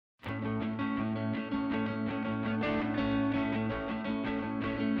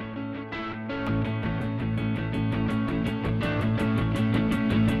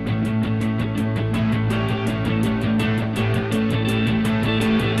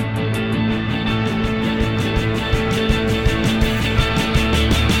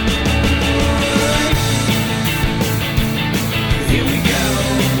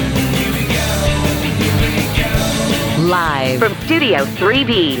from Studio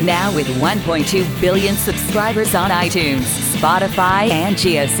 3B. Now with 1.2 billion subscribers on iTunes, Spotify, and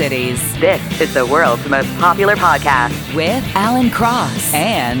GeoCities. This is the world's most popular podcast. With Alan Cross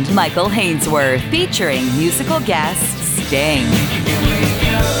and Michael Hainsworth. Featuring musical guest Sting.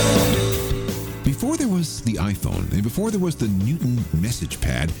 Before there was the iPhone, and before there was the Newton message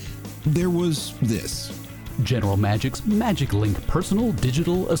pad, there was this. General Magic's Magic Link personal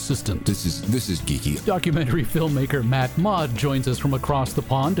digital assistant. This is geeky. Documentary filmmaker Matt Maude joins us from across the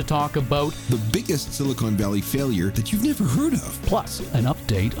pond to talk about the biggest Silicon Valley failure that you've never heard of. Plus, an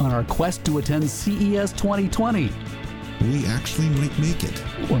update on our quest to attend CES 2020. We actually might make it.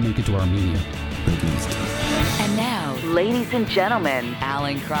 Or make it to Armenia. At least. And now, Ladies and gentlemen,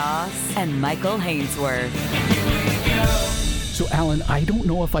 Alan Cross and Michael Hainsworth. So, Alan, I don't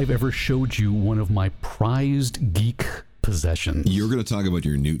know if I've ever showed you one of my prized geek possessions. You're going to talk about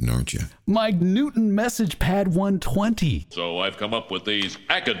your Newton, aren't you? My Newton Message Pad 120. So I've come up with these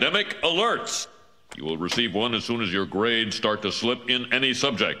academic alerts. You will receive one as soon as your grades start to slip in any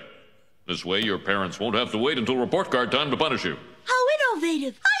subject. This way, your parents won't have to wait until report card time to punish you. How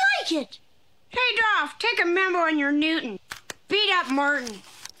innovative. I like it. Hey, Dolph, take a memo on your Newton. Beat up Martin.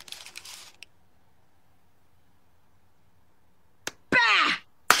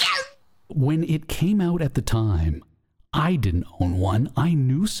 When it came out at the time, I didn't own one. I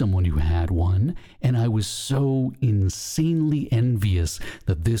knew someone who had one, and I was so insanely envious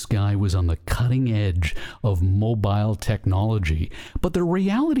that this guy was on the cutting edge of mobile technology. But the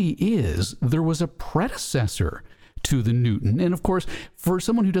reality is, there was a predecessor to the Newton. And of course, for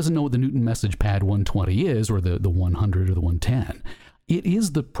someone who doesn't know what the Newton Message Pad 120 is, or the 100 or the 110, it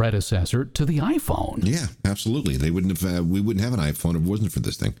is the predecessor to the iPhone. Yeah, absolutely. We wouldn't have an iPhone if it wasn't for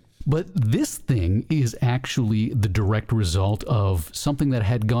this thing. But this thing is actually the direct result of something that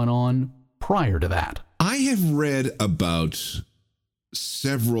had gone on prior to that. I have read about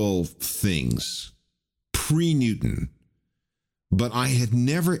several things pre-Newton, but I had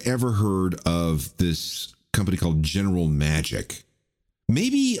never ever heard of this company called General Magic.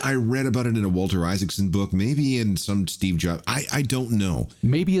 Maybe I read about it in a Walter Isaacson book, maybe in some Steve Jobs. I don't know.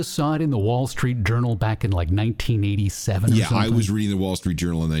 Maybe you saw it in the Wall Street Journal back in like 1987 or yeah, something. I was reading the Wall Street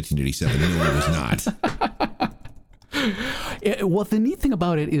Journal in 1987. No, I was not. Well, the neat thing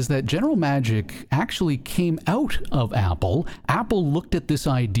about it is that General Magic actually came out of Apple. Apple looked at this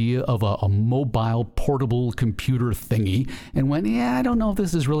idea of a mobile portable computer thingy and went, yeah, I don't know if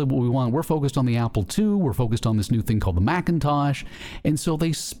this is really what we want. We're focused on the Apple II. We're focused on this new thing called the Macintosh. And so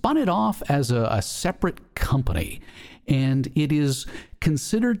they spun it off as a separate company. And it is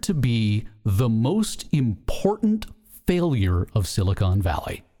considered to be the most important failure of Silicon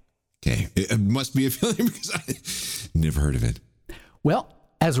Valley. Okay, it must be a failure because I never heard of it. Well,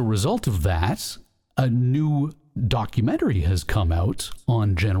 as a result of that, a new documentary has come out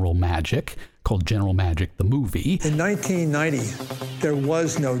on General Magic called General Magic the Movie. In 1990, there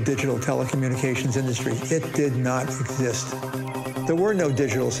was no digital telecommunications industry. It did not exist. There were no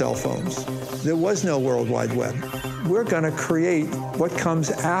digital cell phones. There was no World Wide Web. We're going to create what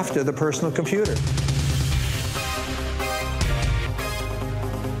comes after the personal computer.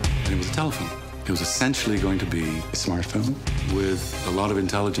 It was a telephone. It was essentially going to be a smartphone with a lot of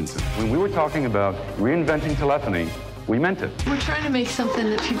intelligence in it. When we were talking about reinventing telephony, we meant it. We're trying to make something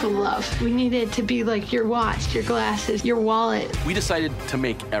that people love. We need it to be like your watch, your glasses, your wallet. We decided to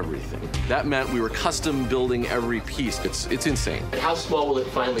make everything. That meant we were custom building every piece. It's insane. How small will it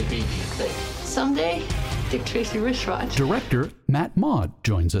finally be, do you think? Someday, Dick Tracy wristwatch. Director Matt Maude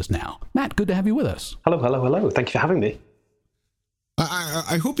joins us now. Matt, good to have you with us. Hello. Thank you for having me.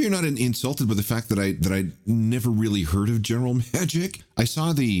 I hope you're not insulted by the fact that I never really heard of General Magic. I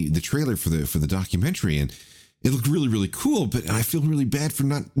saw the trailer for the documentary and it looked really, really cool, but I feel really bad for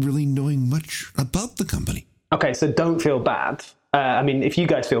not really knowing much about the company. Okay, so don't feel bad. I mean, if you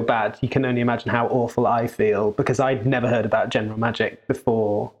guys feel bad, you can only imagine how awful I feel because I'd never heard about General Magic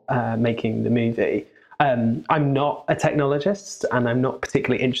before making the movie. I'm not a technologist and I'm not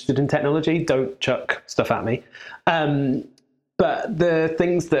particularly interested in technology. Don't chuck stuff at me. But the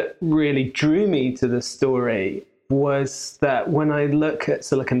things that really drew me to the story was that when I look at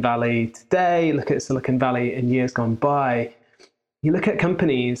Silicon Valley today, look at Silicon Valley in years gone by, you look at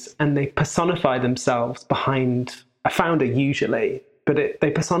companies and they personify themselves behind a founder usually, but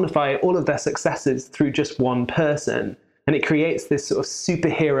they personify all of their successes through just one person. And it creates this sort of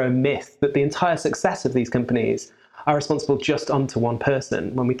superhero myth that the entire success of these companies are responsible just onto one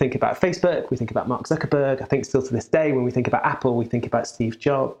person. When we think about Facebook, we think about Mark Zuckerberg. I think still to this day, when we think about Apple, we think about Steve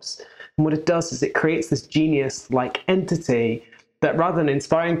Jobs. And what it does is it creates this genius-like entity that rather than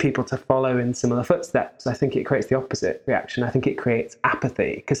inspiring people to follow in similar footsteps, I think it creates the opposite reaction. I think it creates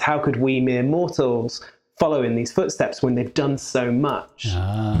apathy, because how could we mere mortals follow in these footsteps when they've done so much?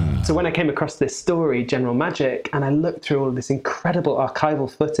 So when I came across this story, General Magic, and I looked through all of this incredible archival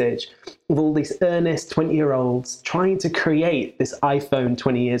footage of all these earnest 20-year-olds trying to create this iPhone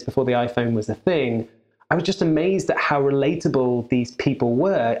 20 years before the iPhone was a thing, I was just amazed at how relatable these people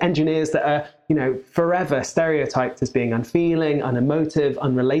were. Engineers that are, forever stereotyped as being unfeeling, unemotive,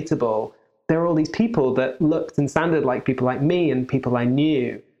 unrelatable. There are all these people that looked and sounded like people like me and people I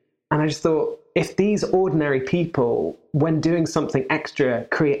knew. And I just thought, if these ordinary people, when doing something extra,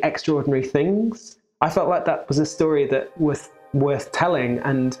 create extraordinary things, I felt like that was a story that was worth telling,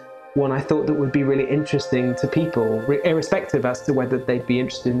 and one I thought that would be really interesting to people, irrespective as to whether they'd be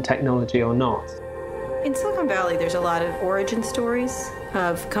interested in technology or not. In Silicon Valley, there's a lot of origin stories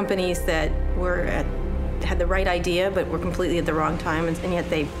of companies that had the right idea, but were completely at the wrong time, and yet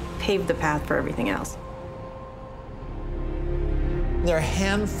they paved the path for everything else. There are a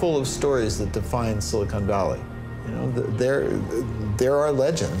handful of stories that define Silicon Valley. There are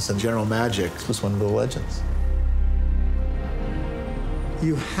legends, and General Magic was one of the legends.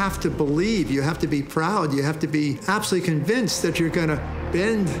 You have to believe, you have to be proud, you have to be absolutely convinced that you're going to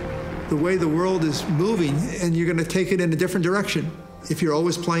bend the way the world is moving, and you're going to take it in a different direction. If you're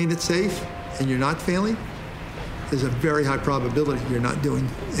always playing it safe and you're not failing, there's a very high probability you're not doing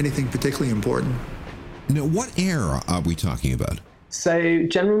anything particularly important. Now, what era are we talking about? So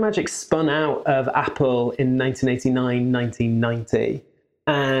General Magic spun out of Apple in 1989, 1990,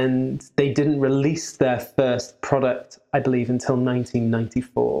 and they didn't release their first product, I believe, until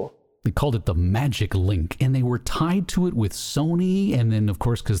 1994. They called it the Magic Link, and they were tied to it with Sony, and then, of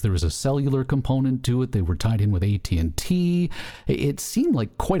course, because there was a cellular component to it, they were tied in with AT&T. It seemed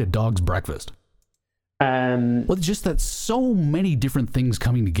like quite a dog's breakfast. Well, just that so many different things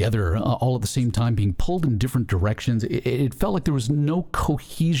coming together all at the same time, being pulled in different directions. It felt like there was no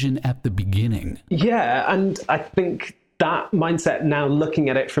cohesion at the beginning. Yeah, and I think that mindset now, looking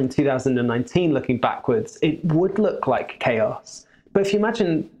at it from 2019, looking backwards, it would look like chaos. But if you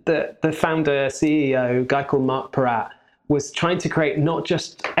imagine that the founder, CEO, a guy called Mark Peratt, was trying to create not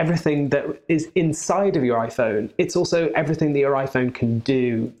just everything that is inside of your iPhone, it's also everything that your iPhone can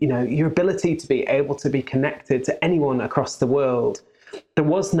do. Your ability to be able to be connected to anyone across the world. There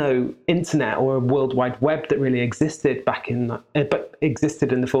was no internet or a World Wide Web that really existed but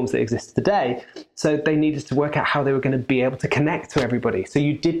existed in the forms that exist today. So they needed to work out how they were going to be able to connect to everybody. So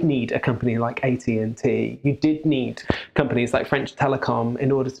you did need a company like AT&T. You did need companies like French Telecom in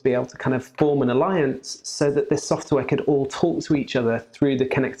order to be able to kind of form an alliance so that this software could all talk to each other through the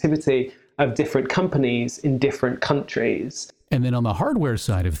connectivity of different companies in different countries. And then on the hardware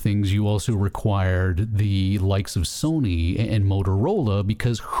side of things, you also required the likes of Sony and Motorola,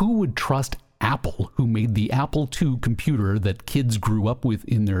 because who would trust Apple, who made the Apple II computer that kids grew up with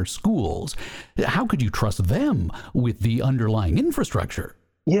in their schools? How could you trust them with the underlying infrastructure?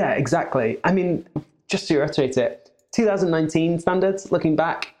 Yeah, exactly. I mean, just to reiterate it, 2019 standards, looking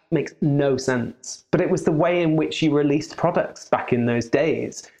back, makes no sense. But it was the way in which you released products back in those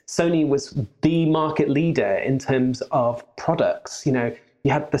days. Sony was the market leader in terms of products. You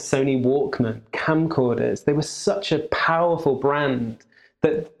had the Sony Walkman, camcorders. They were such a powerful brand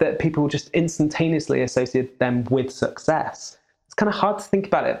that people just instantaneously associated them with success. It's kind of hard to think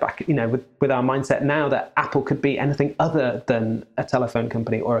about it back, with our mindset now that Apple could be anything other than a telephone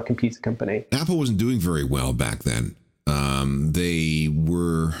company or a computer company. Apple wasn't doing very well back then. They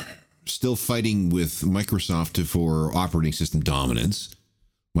were still fighting with Microsoft for operating system dominance.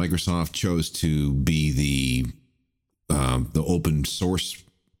 Microsoft chose to be the open source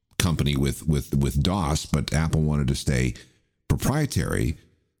company with DOS, but Apple wanted to stay proprietary.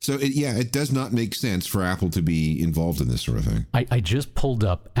 So it does not make sense for Apple to be involved in this sort of thing. I just pulled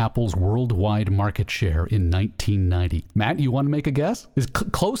up Apple's worldwide market share in 1990. Matt, you want to make a guess? Is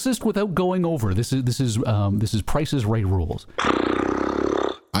closest without going over. This is Price is Right rules.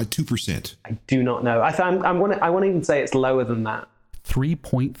 2%. I do not know. I want to even say it's lower than that.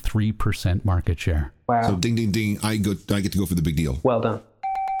 3.3% market share. Wow. So ding, ding, ding. I get to go for the big deal. Well done.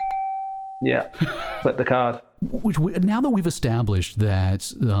 Yeah. Flip the card. Now that we've established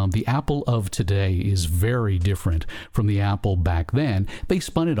that the Apple of today is very different from the Apple back then, they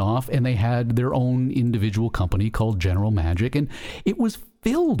spun it off and they had their own individual company called General Magic, and it was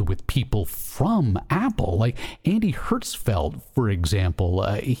filled with people from Apple, like Andy Hertzfeld, for example.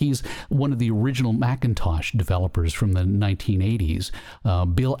 He's one of the original Macintosh developers from the 1980s.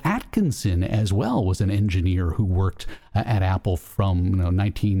 Bill Atkinson, as well, was an engineer who worked at Apple from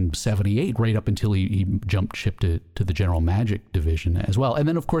 1978 right up until he jumped ship to the General Magic division as well. And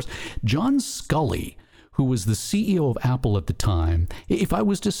then, of course, John Sculley, who was the CEO of Apple at the time. If I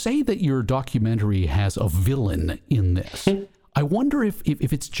was to say that your documentary has a villain in this, I wonder if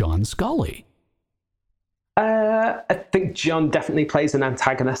it's John Sculley. I think John definitely plays an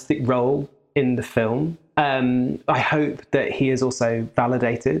antagonistic role in the film. I hope that he is also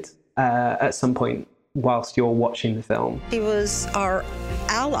validated at some point whilst you're watching the film. He was our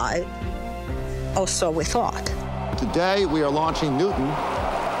ally, or so we thought. Today, we are launching Newton,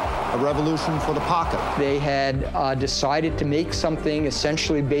 a revolution for the pocket. They had decided to make something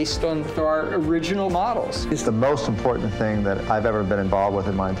essentially based on our original models. It's the most important thing that I've ever been involved with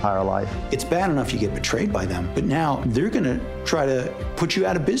in my entire life. It's bad enough you get betrayed by them, but now they're going to try to put you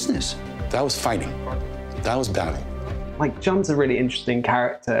out of business. That was fighting. That was battle. Like, John's a really interesting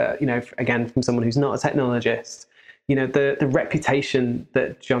character, again, from someone who's not a technologist. The reputation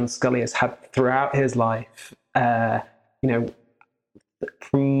that John Sculley has had throughout his life, I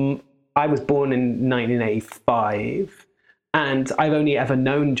was born in 1985, and I've only ever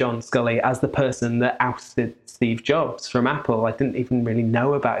known John Sculley as the person that ousted Steve Jobs from Apple. I didn't even really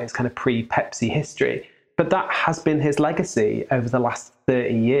know about his kind of pre-Pepsi history, but that has been his legacy over the last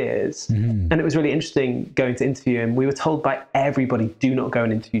 30 years. And it was really interesting going to interview him. We were told by everybody, do not go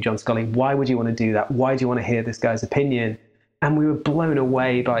and interview John Sculley. Why would you want to do that? Why do you want to hear this guy's opinion? And we were blown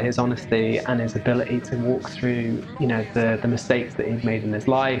away by his honesty and his ability to walk through, the mistakes that he'd made in his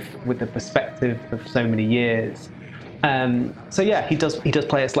life with the perspective of so many years. So yeah, he does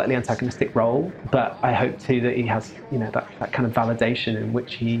play a slightly antagonistic role, but I hope too that he has, that kind of validation in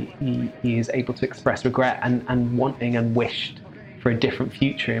which he is able to express regret and wanting and wished for a different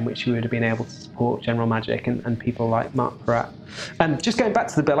future in which he would have been able to support General Magic and people like Mark Peratt. Just going back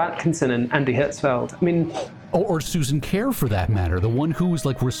to the Bill Atkinson and Andy Hertzfeld, I mean... Or Susan Kerr, for that matter, the one who was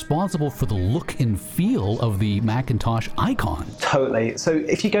responsible for the look and feel of the Macintosh icon. Totally. So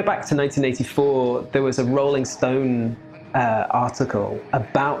if you go back to 1984, there was a Rolling Stone article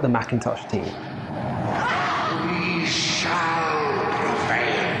about the Macintosh team. We shall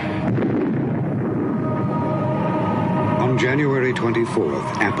prevail. On January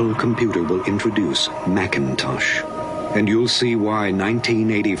 24th, Apple Computer will introduce Macintosh. And you'll see why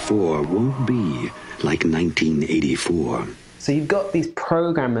 1984 won't be like 1984. So you've got these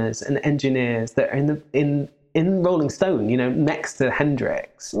programmers and engineers that are in Rolling Stone, next to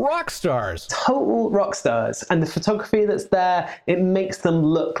Hendrix. Rock stars. Total rock stars. And the photography that's there, it makes them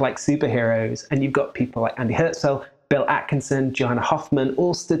look like superheroes. And you've got people like Andy Hertzfeld, Bill Atkinson, Johanna Hoffman,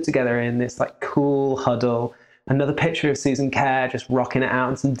 all stood together in this cool huddle. Another picture of Susan Kerr just rocking it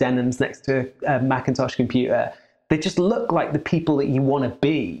out in some denims next to a Macintosh computer. They just look like the people that you want to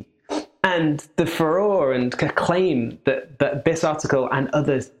be. And the furore and acclaim that this article and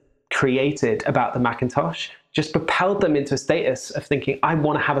others created about the Macintosh just propelled them into a status of thinking, I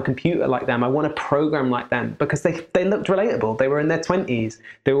want to have a computer like them. I want to program like them, because they looked relatable. They were in their 20s.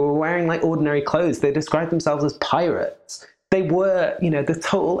 They were wearing ordinary clothes. They described themselves as pirates. They were, the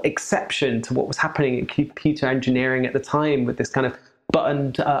total exception to what was happening in computer engineering at the time with this kind of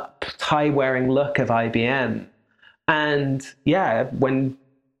buttoned up, tie-wearing look of IBM. And yeah, when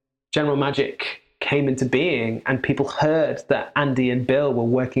General Magic came into being and people heard that Andy and Bill were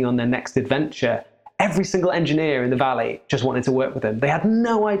working on their next adventure, every single engineer in the Valley just wanted to work with them. They had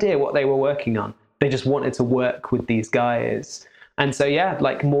no idea what they were working on. They just wanted to work with these guys. And so, yeah,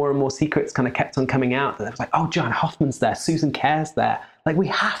 more and more secrets kind of kept on coming out. And it was like, oh, John Hoffman's there, Susan Kerr's there. We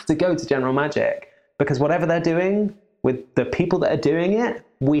have to go to General Magic, because whatever they're doing with the people that are doing it,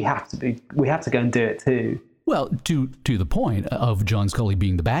 we have to go and do it too. Well, to the point of John Sculley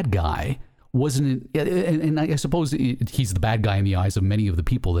being the bad guy, wasn't it? And I suppose he's the bad guy in the eyes of many of the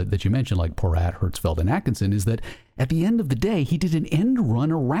people that you mentioned, like Peratt, Hertzfeld, and Atkinson, is that at the end of the day, he did an end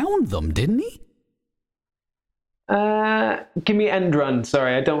run around them, didn't he? Give me end run.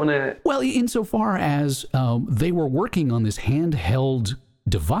 Sorry, I don't want to... Well, insofar as they were working on this handheld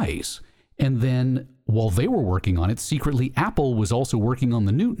device, and then while they were working on it, secretly Apple was also working on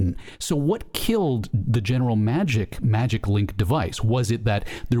the Newton. So what killed the General Magic Link device? Was it that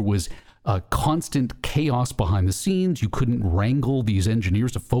there was constant chaos behind the scenes? You couldn't wrangle these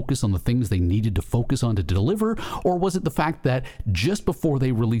engineers to focus on the things they needed to focus on to deliver? Or was it the fact that just before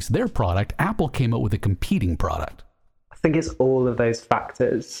they released their product, Apple came out with a competing product? I think it's all of those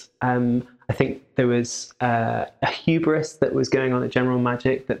factors. I I think there was a hubris that was going on at General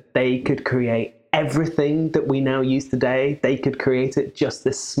Magic, that they could create everything that we now use today. They could create it, just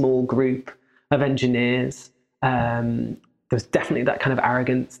this small group of engineers. There's definitely that kind of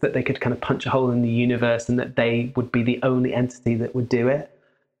arrogance that they could kind of punch a hole in the universe and that they would be the only entity that would do it.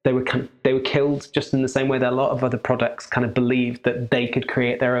 They were killed just in the same way that a lot of other products kind of believed that they could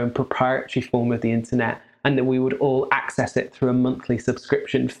create their own proprietary form of the internet, and that we would all access it through a monthly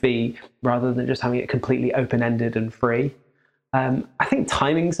subscription fee rather than just having it completely open-ended and free. I think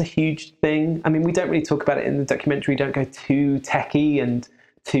timing's a huge thing. I mean, we don't really talk about it in the documentary. We don't go too techie and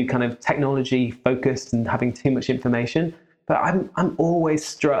too kind of technology focused and having too much information. But I'm always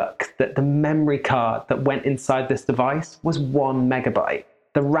struck that the memory card that went inside this device was 1 megabyte.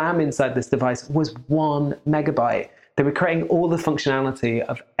 The RAM inside this device was 1 megabyte. They were creating all the functionality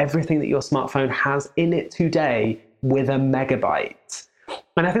of everything that your smartphone has in it today with 1 megabyte.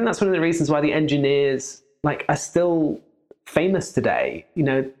 And I think that's one of the reasons why the engineers are still famous today,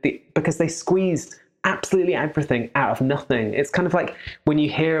 because they squeezed absolutely everything out of nothing. It's kind of like when you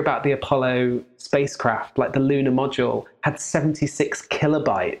hear about the Apollo spacecraft, like the lunar module had 76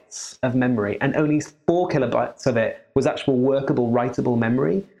 kilobytes of memory, and only 4 kilobytes of it was actual workable, writable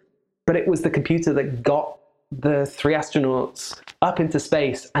memory. But it was the computer that got the 3 astronauts up into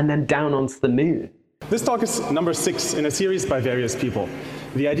space and then down onto the moon. This talk is number 6 in a series by various people.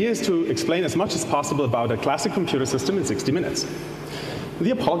 The idea is to explain as much as possible about a classic computer system in 60 minutes.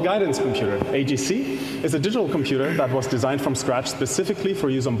 The Apollo Guidance Computer, AGC, is a digital computer that was designed from scratch specifically for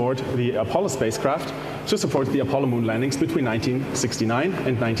use on board the Apollo spacecraft to support the Apollo moon landings between 1969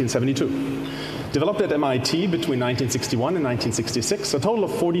 and 1972. Developed at MIT between 1961 and 1966, a total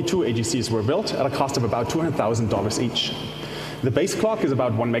of 42 AGCs were built at a cost of about $200,000 each. The base clock is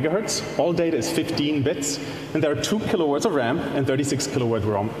about 1 megahertz, all data is 15 bits, and there are 2 kilowords of RAM and 36 kilowords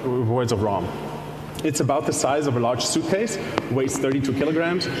of ROM. It's about the size of a large suitcase, weighs 32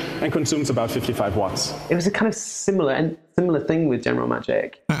 kilograms, and consumes about 55 watts. It was a kind of similar thing with General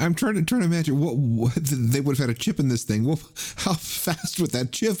Magic. I'm trying to imagine what they would have had a chip in this thing. Well, how fast would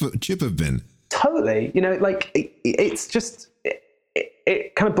that chip have been? Totally. It's just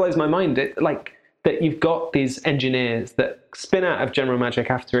it kind of blows my mind. That you've got these engineers that spin out of General Magic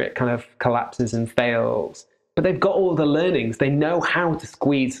after it kind of collapses and fails. But they've got all the learnings. They know how to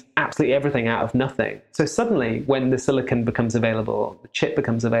squeeze absolutely everything out of nothing. So suddenly, when the silicon becomes available, the chip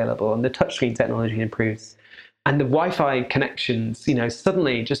becomes available, and the touchscreen technology improves, and the Wi-Fi connections,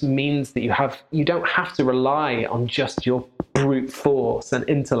 suddenly just means that you don't have to rely on just your brute force and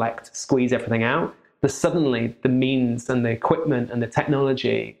intellect to squeeze everything out. There's suddenly the means and the equipment and the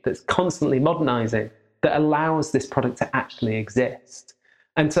technology that's constantly modernizing that allows this product to actually exist.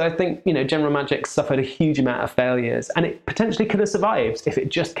 And so I think, General Magic suffered a huge amount of failures, and it potentially could have survived if it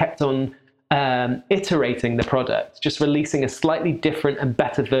just kept on iterating the product, just releasing a slightly different and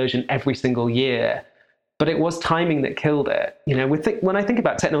better version every single year. But it was timing that killed it. When I think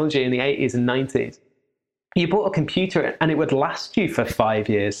about technology in the 80s and 90s, you bought a computer and it would last you for 5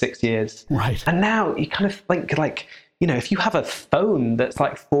 years, 6 years. Right. And now you kind of think if you have a phone that's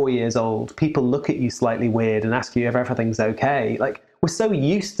 4 years old, people look at you slightly weird and ask you if everything's okay. We're so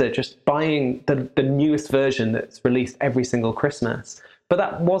used to just buying the newest version that's released every single Christmas. But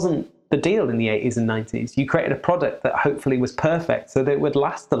that wasn't the deal in the 80s and 90s. You created a product that hopefully was perfect so that it would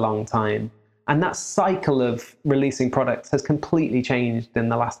last a long time. And that cycle of releasing products has completely changed in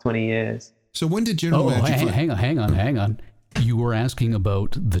the last 20 years. So when did General Magic... Hang on. You were asking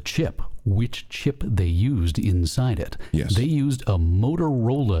about the chip, which chip they used inside it. Yes. They used a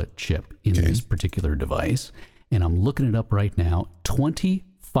Motorola chip in this particular device. And I'm looking it up right now,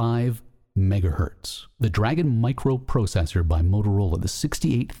 25 megahertz. The Dragon microprocessor by Motorola, the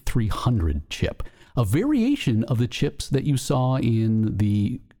 68300 chip, a variation of the chips that you saw in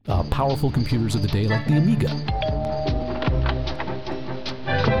the powerful computers of the day, like the Amiga.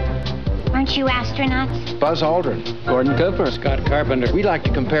 Aren't you astronauts? Buzz Aldrin, Gordon Cooper, Scott Carpenter. We like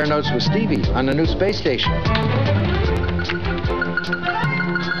to compare notes with Stevie on the new space station.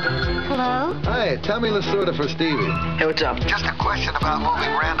 Hello? Hi, Tommy Lasorda for Stevie. Hey, what's up? Just a question about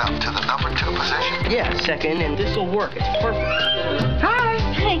moving Random to the number 2 position. Yeah, second, and this'll work. It's perfect. Hi.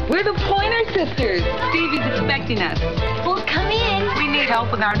 Hi. We're the Pointer Sisters. Stevie's expecting us. Well, come in. We need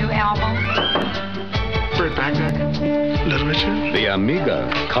help with our new album. Burt Bacharach, Little Richard. The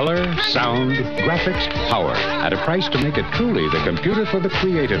Amiga. Color, sound, graphics, power. At a price to make it truly the computer for the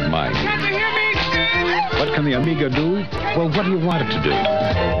creative mind. What can the Amiga do? Well, what do you want it to do?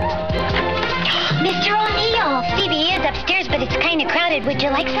 Mr. O'Neill, Stevie is upstairs, but it's kind of crowded. Would you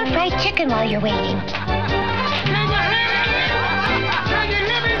like some fried chicken while you're waiting?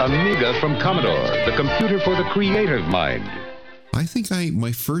 Amiga from Commodore, the computer for the creative mind. I think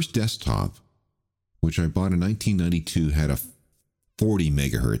my first desktop, which I bought in 1992, had a 40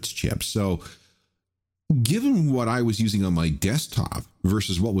 megahertz chip. So given what I was using on my desktop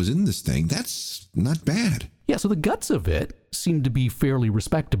versus what was in this thing, that's not bad. Yeah, so the guts of it seem to be fairly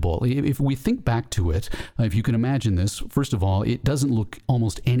respectable. If we think back to it, if you can imagine this, first of all, it doesn't look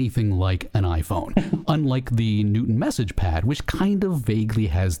almost anything like an iPhone, unlike the Newton message pad, which kind of vaguely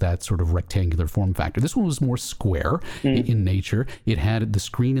has that sort of rectangular form factor. This one was more square in nature. It had the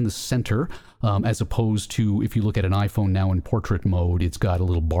screen in the center, as opposed to, if you look at an iPhone now in portrait mode, it's got a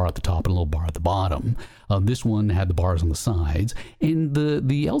little bar at the top and a little bar at the bottom. This one had the bars on the sides, and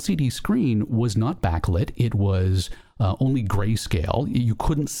the LCD screen was not backlit. It was only grayscale. You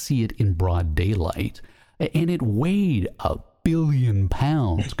couldn't see it in broad daylight, and it weighed 1 billion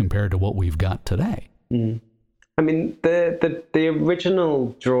pounds compared to what we've got today. I mean, the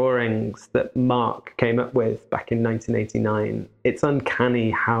original drawings that Mark came up with back in 1989, it's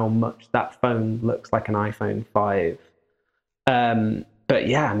uncanny how much that phone looks like an iPhone 5. But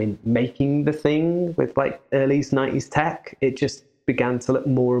yeah, I mean, making the thing with like early 90s tech, it just began to look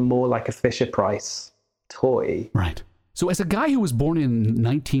more and more like a Fisher-Price toy. Right. So as a guy who was born in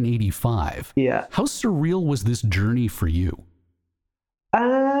 1985, how surreal was this journey for you?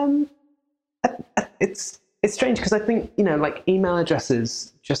 It's strange because I think, you know, like email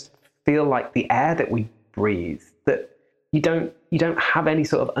addresses just feel like the air that we breathe, that you don't have any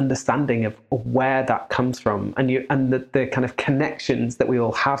sort of understanding of where that comes from, and the kind of connections that we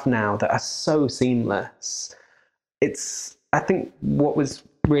all have now that are so seamless. I think what was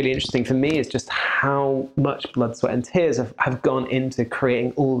really interesting for me is just how much blood, sweat and tears have gone into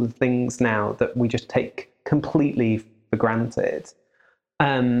creating all the things now that we just take completely for granted.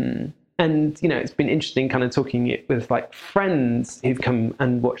 And, you know, it's been interesting kind of talking with like friends who've come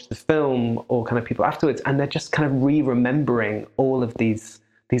and watched the film, or kind of people afterwards, and they're just kind of re-remembering all of these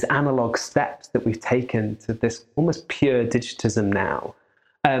analog steps that we've taken to this almost pure digitism now.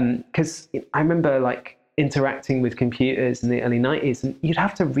 Because I remember like interacting with computers in the early 90s, and you'd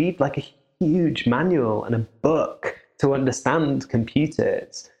have to read like a huge manual and a book to understand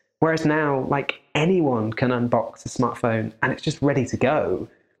computers. Whereas now, like, anyone can unbox a smartphone and it's just ready to go.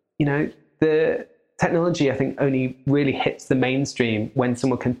 You know, the technology, I think, only really hits the mainstream when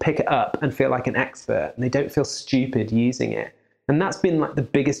someone can pick it up and feel like an expert, and they don't feel stupid using it. And that's been like the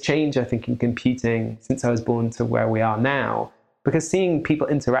biggest change, I think, in computing since I was born to where we are now. Because seeing people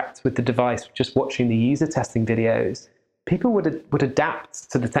interact with the device, just watching the user testing videos, people would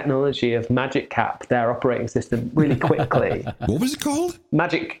adapt to the technology of Magic Cap, their operating system, really quickly. What was it called?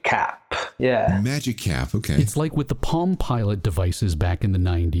 Magic Cap. Yeah. Magic Cap. Okay. It's like with the Palm Pilot devices back in the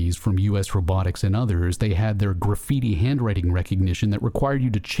 90s from US Robotics and others. They had their graffiti handwriting recognition that required you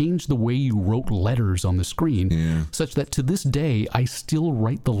to change the way you wrote letters on the screen, such that to this day, I still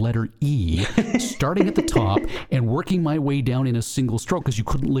write the letter E, starting at the top and working my way down in a single stroke because you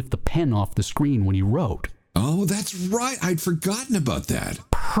couldn't lift the pen off the screen when you wrote. Oh, that's right. I'd forgotten about that.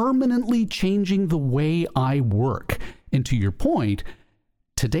 Permanently changing the way I work. And to your point,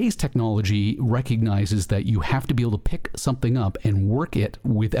 today's technology recognizes that you have to be able to pick something up and work it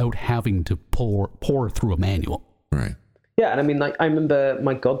without having to pour through a manual. Right. Yeah, and I mean, like, I remember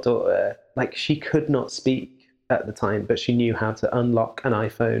my goddaughter, like, she could not speak at the time, but she knew how to unlock an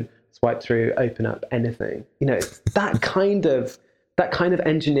iPhone, swipe through, open up anything. You know, it's that kind of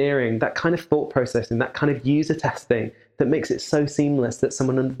engineering, that kind of thought processing, that kind of user testing that makes it so seamless that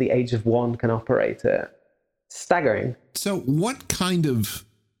someone under the age of 1 can operate it. Staggering. So what kind of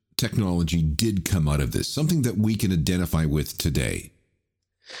technology did come out of this? Something that we can identify with today?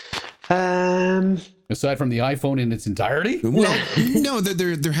 Aside from the iPhone in its entirety? Well, no,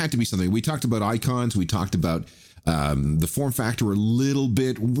 there had to be something. We talked about icons. We talked about the form factor a little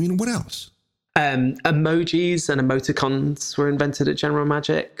bit. What else? Emojis and emoticons were invented at General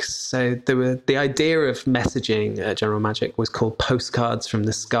Magic. So the idea of messaging at General Magic was called postcards from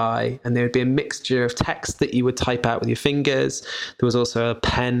the sky, and there would be a mixture of text that you would type out with your fingers. There was also a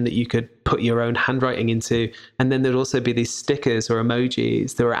pen that you could put your own handwriting into, and then there'd also be these stickers or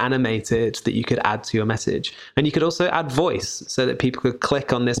emojis that were animated that you could add to your message. And you could also add voice, so that people could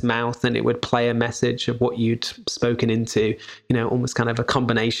click on this mouth and it would play a message of what you'd spoken into, you know, almost kind of a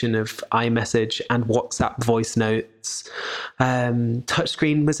combination of iMessage and WhatsApp voice notes.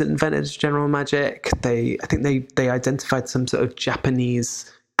 Touchscreen was invented at General Magic. I think they identified some sort of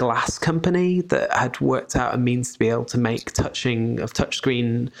Japanese glass company that had worked out a means to be able to make touching of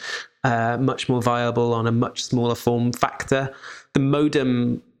touchscreen much more viable on a much smaller form factor. The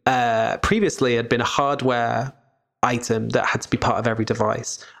modem previously had been a hardware item that had to be part of every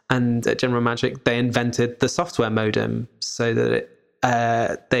device. And at General Magic, they invented the software modem so that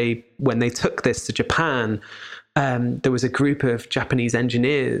when they took this to Japan, there was a group of Japanese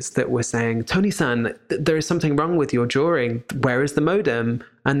engineers that were saying, Tony-san, there is something wrong with your drawing. Where is the modem?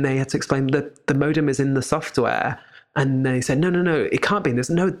 And they had to explain that the modem is in the software. And they said, no, it can't be in this.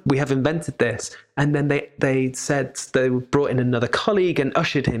 No, we have invented this. And then they said they brought in another colleague and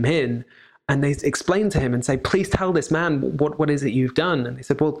ushered him in. And they explained to him and say, please tell this man what is it you've done? And they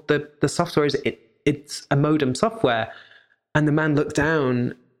said, well, the software it's a modem software. And the man looked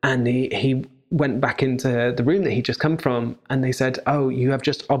down and he went back into the room that he'd just come from. And they said, oh, you have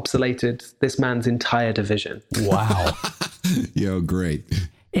just obsoleted this man's entire division. Wow. Yo, great.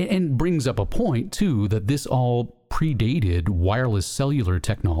 And brings up a point, too, that this all predated wireless cellular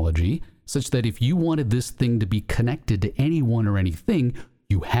technology, such that if you wanted this thing to be connected to anyone or anything,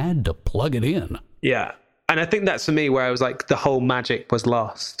 you had to plug it in. Yeah. And I think that's for me where I was like, the whole magic was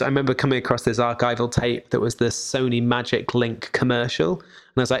lost. I remember coming across this archival tape that was the Sony Magic Link commercial.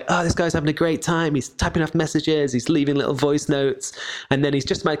 And I was like, oh, this guy's having a great time. He's typing off messages. He's leaving little voice notes. And then he's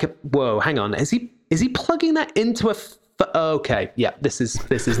just like, whoa, hang on. Is he plugging that into a... Okay, yeah, this is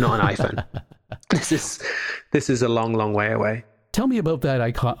not an iPhone. This is a long, long way away. Tell me about that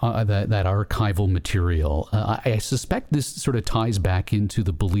that archival material. I suspect this sort of ties back into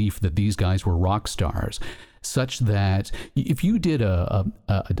the belief that these guys were rock stars, such that if you did a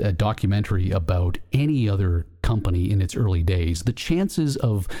documentary about any other company in its early days, the chances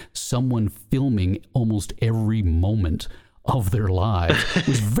of someone filming almost every moment of their lives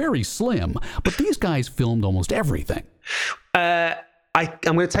was very slim. But these guys filmed almost everything. I'm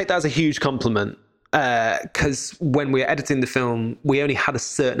going to take that as a huge compliment. Because when we were editing the film, we only had a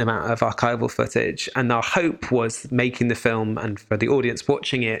certain amount of archival footage, and our hope was making the film, and for the audience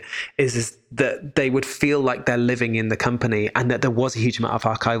watching it, is that they would feel like they're living in the company, and that there was a huge amount of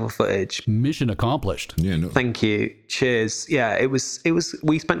archival footage. Mission accomplished. Yeah. No. Thank you. Cheers. Yeah, it was.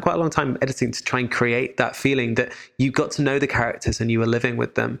 We spent quite a long time editing to try and create that feeling that you got to know the characters and you were living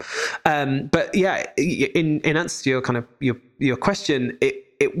with them. But yeah, in answer to your kind of your question,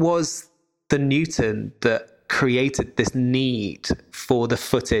 it was the Newton that created this need for the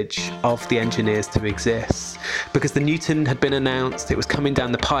footage of the engineers to exist, because the Newton had been announced, it was coming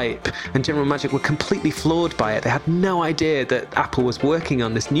down the pipe, and General Magic were completely floored by it. They had no idea that Apple was working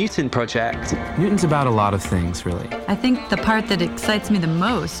on this Newton project. Newton's about a lot of things, really. I think the part that excites me the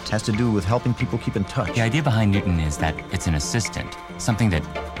most has to do with helping people keep in touch. The idea behind Newton is that it's an assistant, something that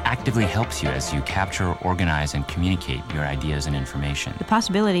actively helps you as you capture, organize, and communicate your ideas and information. The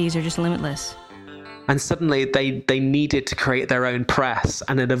possibilities are just limitless. And suddenly they needed to create their own press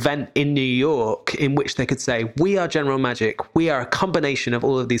and an event in New York in which they could say, we are General Magic. We are a combination of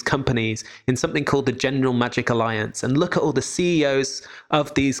all of these companies in something called the General Magic Alliance. And look at all the CEOs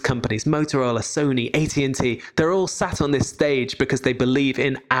of these companies, Motorola, Sony, AT&T. They're all sat on this stage because they believe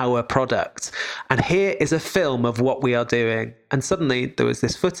in our product. And here is a film of what we are doing. And suddenly there was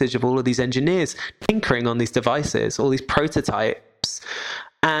this footage of all of these engineers tinkering on these devices, all these prototypes.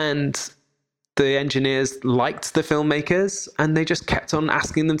 And the engineers liked the filmmakers, and they just kept on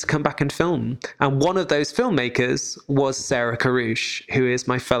asking them to come back and film. And one of those filmmakers was Sarah Karouche, who is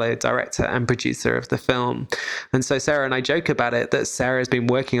my fellow director and producer of the film. And so Sarah and I joke about it, that Sarah's been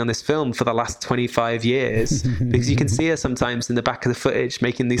working on this film for the last 25 years, because you can see her sometimes in the back of the footage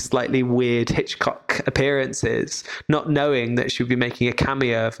making these slightly weird Hitchcock appearances, not knowing that she would be making a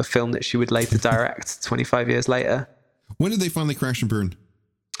cameo of a film that she would later direct 25 years later. When did they finally crash and burn?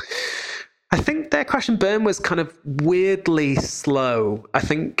 I think their crash and burn was kind of weirdly slow. I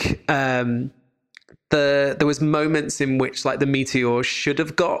think there was moments in which like the meteor should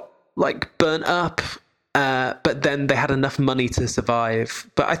have got like burnt up, but then they had enough money to survive.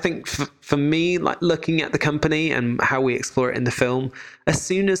 But I think for me, like looking at the company and how we explore it in the film, as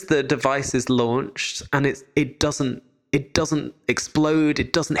soon as the device is launched and it doesn't explode,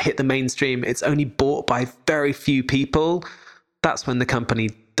 it doesn't hit the mainstream, it's only bought by very few people, that's when the company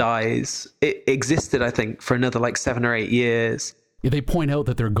dies. It existed, I think, for another like 7 or 8 years. Yeah, they point out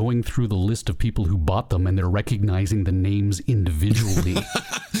that they're going through the list of people who bought them and they're recognizing the names individually.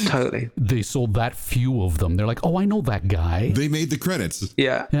 Totally. They sold that few of them. They're like, oh, I know that guy. They made the credits.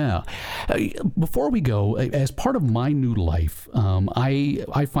 Yeah. Yeah. Before we go, as part of my new life,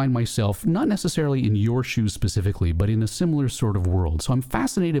 I find myself not necessarily in your shoes specifically, but in a similar sort of world. So I'm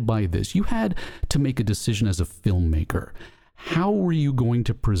fascinated by this. You had to make a decision as a filmmaker. How were you going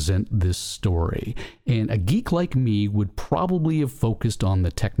to present this story? And a geek like me would probably have focused on the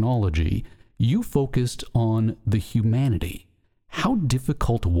technology. You focused on the humanity. How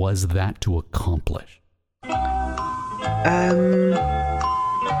difficult was that to accomplish?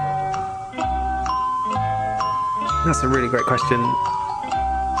 That's a really great question.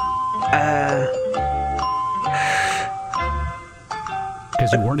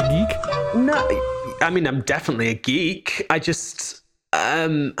 Because you weren't a geek? No, I mean, I'm definitely a geek. I just,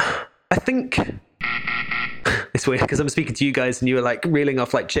 I think it's weird because I'm speaking to you guys and you were like reeling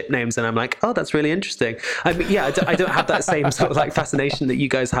off like chip names and I'm like, oh, that's really interesting. I mean, yeah, I don't have that same sort of like fascination that you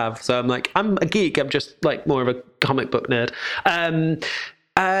guys have. So I'm like, I'm a geek. I'm just like more of a comic book nerd.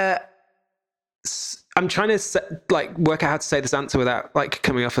 I'm trying to work out how to say this answer without like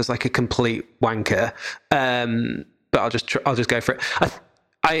coming off as like a complete wanker. But I'll just go for it.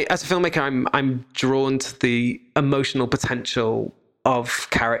 I as a filmmaker, I'm drawn to the emotional potential of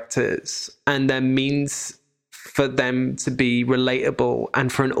characters and their means for them to be relatable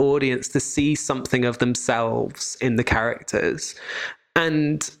and for an audience to see something of themselves in the characters.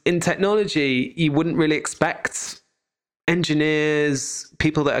 And in technology, you wouldn't really expect engineers,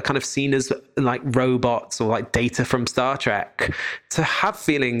 people that are kind of seen as like robots or like data from Star Trek, to have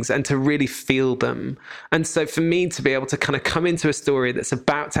feelings and to really feel them. And so for me to be able to kind of come into a story that's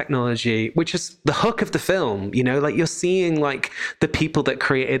about technology, which is the hook of the film, you know, like you're seeing like the people that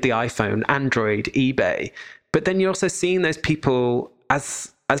created the iPhone, Android, eBay, but then you're also seeing those people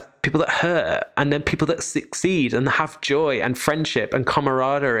as people that hurt and then people that succeed and have joy and friendship and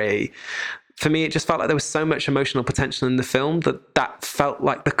camaraderie. For me, it just felt like there was so much emotional potential in the film that felt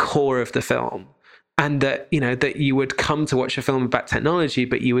like the core of the film. And that, you know, that you would come to watch a film about technology,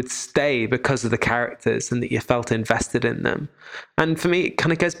 but you would stay because of the characters and that you felt invested in them. And for me, it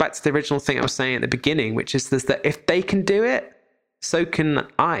kind of goes back to the original thing I was saying at the beginning, which is that if they can do it, so can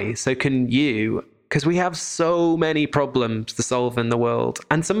I, so can you. Because we have so many problems to solve in the world.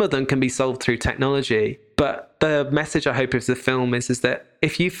 And some of them can be solved through technology. But the message I hope of the film is that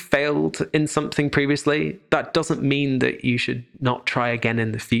if you failed in something previously, that doesn't mean that you should not try again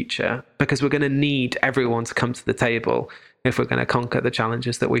in the future. Because we're going to need everyone to come to the table if we're going to conquer the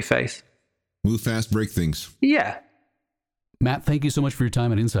challenges that we face. Move fast, break things. Yeah. Matt, thank you so much for your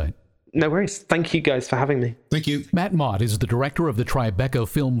time and insight. No worries. Thank you guys for having me. Thank you. Matt Maude is the director of the Tribeca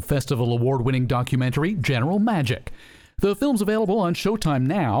Film Festival award-winning documentary, General Magic. The film's available on Showtime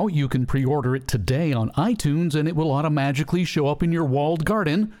now. You can pre-order it today on iTunes, and it will automatically show up in your walled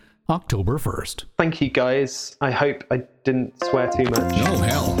garden October 1st. Thank you, guys. I hope I didn't swear too much. No,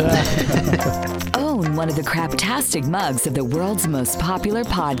 hell. Own one of the craptastic mugs of the world's most popular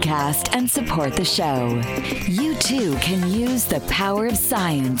podcast and support the show. You too can use the power of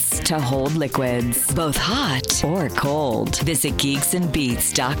science to hold liquids, both hot or cold. Visit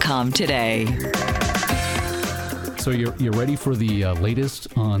geeksandbeats.com today. So you're ready for the latest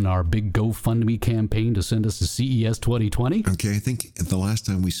on our big GoFundMe campaign to send us to CES 2020? Okay, I think the last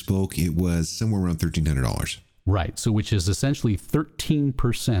time we spoke, it was somewhere around $1,300. Right, so which is essentially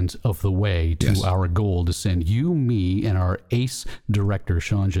 13% of the way to our goal to send you, me, and our ace director,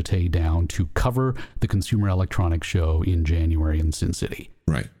 Sean Jeté, down to cover the Consumer Electronics Show in January in Sin City.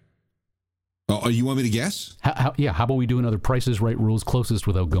 Right. Oh, you want me to guess? How about we do another Price is Right rules closest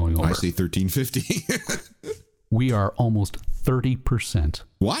without going over? I say $1,350. We are almost 30%.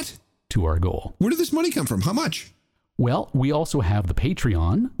 What? To our goal. Where did this money come from? How much? Well, we also have the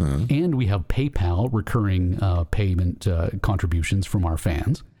Patreon, and we have PayPal recurring payment contributions from our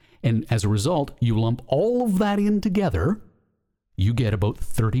fans. And as a result, you lump all of that in together, you get about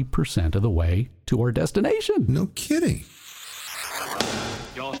 30% of the way to our destination. No kidding.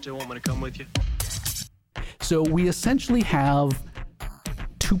 Y'all still want me to come with you? So we essentially have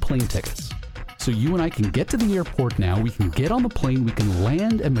 2 plane tickets. So you and I can get to the airport now. We can get on the plane. We can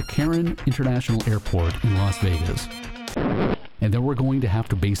land at McCarran International Airport in Las Vegas. And then we're going to have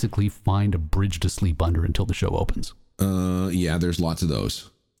to basically find a bridge to sleep under until the show opens. Yeah, there's lots of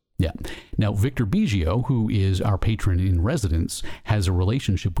those. Yeah. Now, Victor Biggio, who is our patron in residence, has a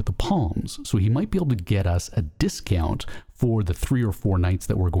relationship with the Palms. So he might be able to get us a discount for the 3 or 4 nights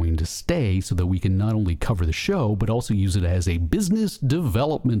that we're going to stay so that we can not only cover the show, but also use it as a business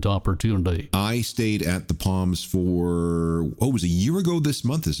development opportunity. I stayed at the Palms for, it was a year ago this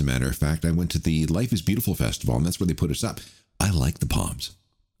month, as a matter of fact. I went to the Life is Beautiful Festival, and that's where they put us up. I like the Palms.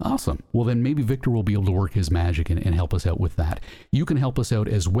 Awesome. Well, then maybe Victor will be able to work his magic and help us out with that. You can help us out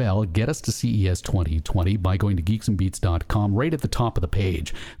as well. Get us to CES 2020 by going to geeksandbeats.com. Right at the top of the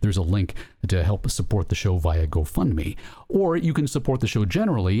page, there's a link to help us support the show via GoFundMe. Or you can support the show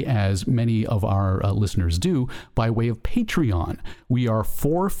generally, as many of our listeners do, by way of Patreon. We are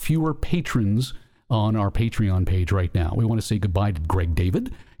 4 fewer patrons on our Patreon page right now. We want to say goodbye to Greg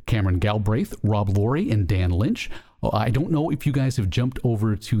David, Cameron Galbraith, Rob Laurie, and Dan Lynch. I don't know if you guys have jumped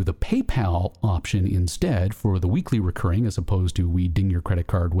over to the PayPal option instead for the weekly recurring, as opposed to we ding your credit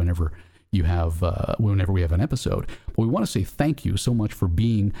card whenever we have an episode. But we want to say thank you so much for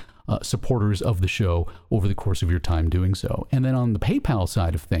being supporters of the show over the course of your time doing so. And then on the PayPal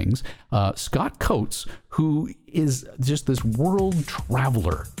side of things, Scott Coates, who is just this world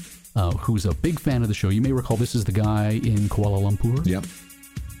traveler, who's a big fan of the show. You may recall this is the guy in Kuala Lumpur. Yep.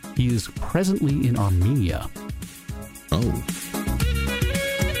 He is presently in Armenia. Oh.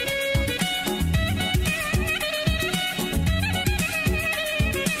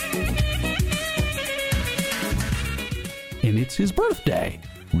 And it's his birthday.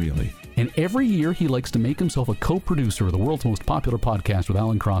 Really? And every year he likes to make himself a co-producer of the world's most popular podcast with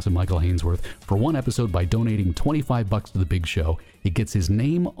Alan Cross and Michael Hainsworth for one episode by donating $25 to the big show. It gets his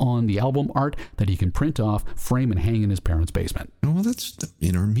name on the album art that he can print off, frame, and hang in his parents' basement. Oh, well, that's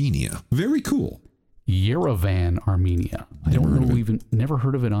in Armenia. Very cool. Yerevan, Armenia. I don't know, we've never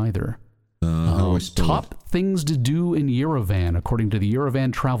heard of it either. How do I spell Top things to do in Yerevan, according to the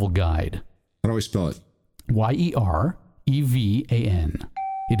Yerevan Travel Guide. How do I spell it? Yerevan.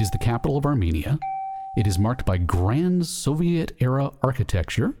 It is the capital of Armenia. It is marked by grand Soviet-era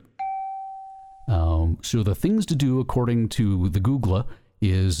architecture. So the things to do, according to the Googla,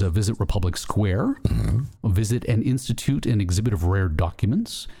 is visit Republic Square, visit an institute and exhibit of rare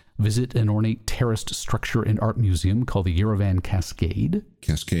documents, visit an ornate terraced structure and art museum called the Yerevan Cascade.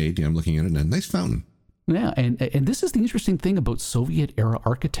 Cascade, yeah, I'm looking at it. A nice fountain. Yeah, and this is the interesting thing about Soviet-era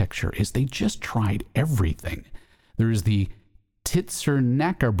architecture is they just tried everything. There is the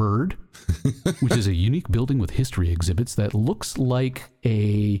Titsernaka bird, which is a unique building with history exhibits that looks like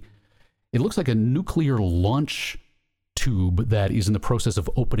a nuclear launch tube that is in the process of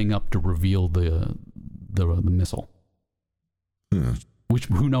opening up to reveal the missile. Yeah. Which,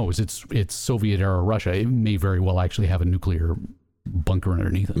 who knows? It's Soviet era Russia. It may very well actually have a nuclear bunker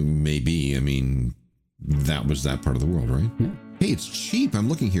underneath it. Maybe. I mean, that was that part of the world, right? Yeah. Hey, it's cheap. I'm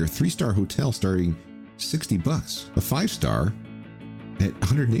looking here. 3-star hotel starting $60. A 5-star at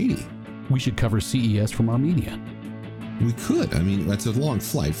 $180. We should cover CES from Armenia. We could. I mean, that's a long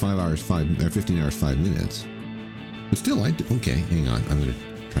flight, 15 hours, 5 minutes. But still, okay, hang on. I'm going to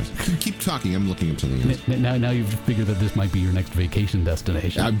try to keep talking. I'm looking up something else. Now you've figured that this might be your next vacation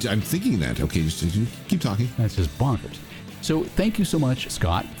destination. I'm thinking that. Okay, just keep talking. That's just bonkers. So thank you so much,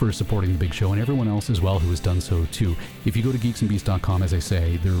 Scott, for supporting the big show, and everyone else as well who has done so too. If you go to geeksandbeats.com, as I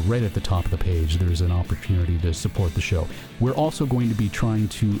say, they're right at the top of the page. There's an opportunity to support the show. We're also going to be trying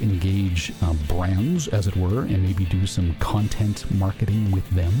to engage brands, as it were, and maybe do some content marketing with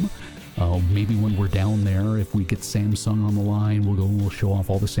them. Maybe when we're down there, if we get Samsung on the line, we'll show off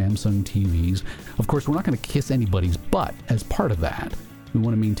all the Samsung TVs. Of course, we're not going to kiss anybody's butt as part of that. We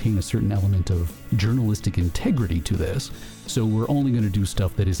want to maintain a certain element of journalistic integrity to this. So we're only going to do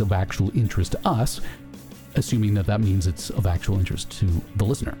stuff that is of actual interest to us, assuming that means it's of actual interest to the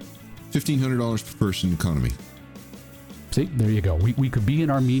listener. $1,500 per person economy. See, there you go. We could be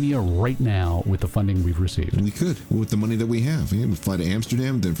in Armenia right now with the funding we've received. We could, with the money that we have. Yeah, we fly to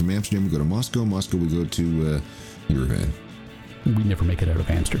Amsterdam, then from Amsterdam we go to Moscow. Moscow we go to Yerevan. We never make it out of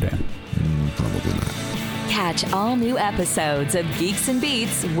Amsterdam. Probably not. Catch all new episodes of Geeks and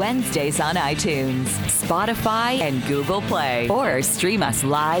Beats Wednesdays on iTunes, Spotify, and Google Play. Or stream us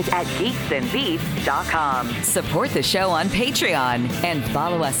live at geeksandbeats.com. Support the show on Patreon and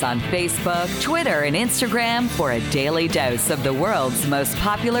follow us on Facebook, Twitter, and Instagram for a daily dose of the world's most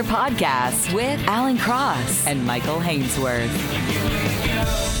popular podcast with Alan Cross and Michael Hainsworth.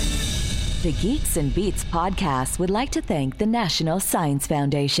 The Geeks and Beats podcast would like to thank the National Science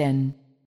Foundation.